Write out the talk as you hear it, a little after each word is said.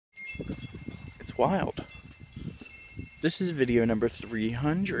It's wild. This is video number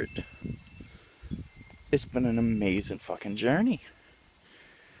 300. It's been an amazing fucking journey.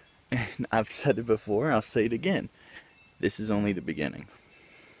 And I've said it before, I'll say it again. This is only the beginning.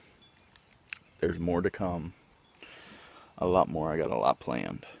 There's more to come. A lot more. I got a lot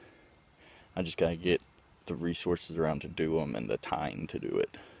planned. I just gotta get the resources around to do them and the time to do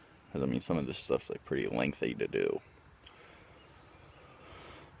it. Because I mean, some of this stuff's like pretty lengthy to do.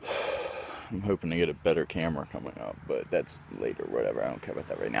 I'm hoping to get a better camera coming up, but that's later, whatever. I don't care about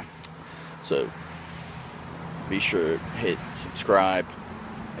that right now. So, be sure to hit subscribe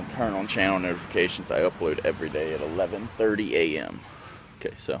and turn on channel notifications. I upload every day at 11:30 a.m.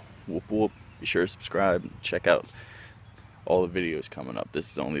 Okay, so whoop whoop. Be sure to subscribe and check out all the videos coming up.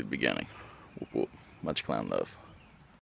 This is only the beginning. Whoop whoop. Much clown love.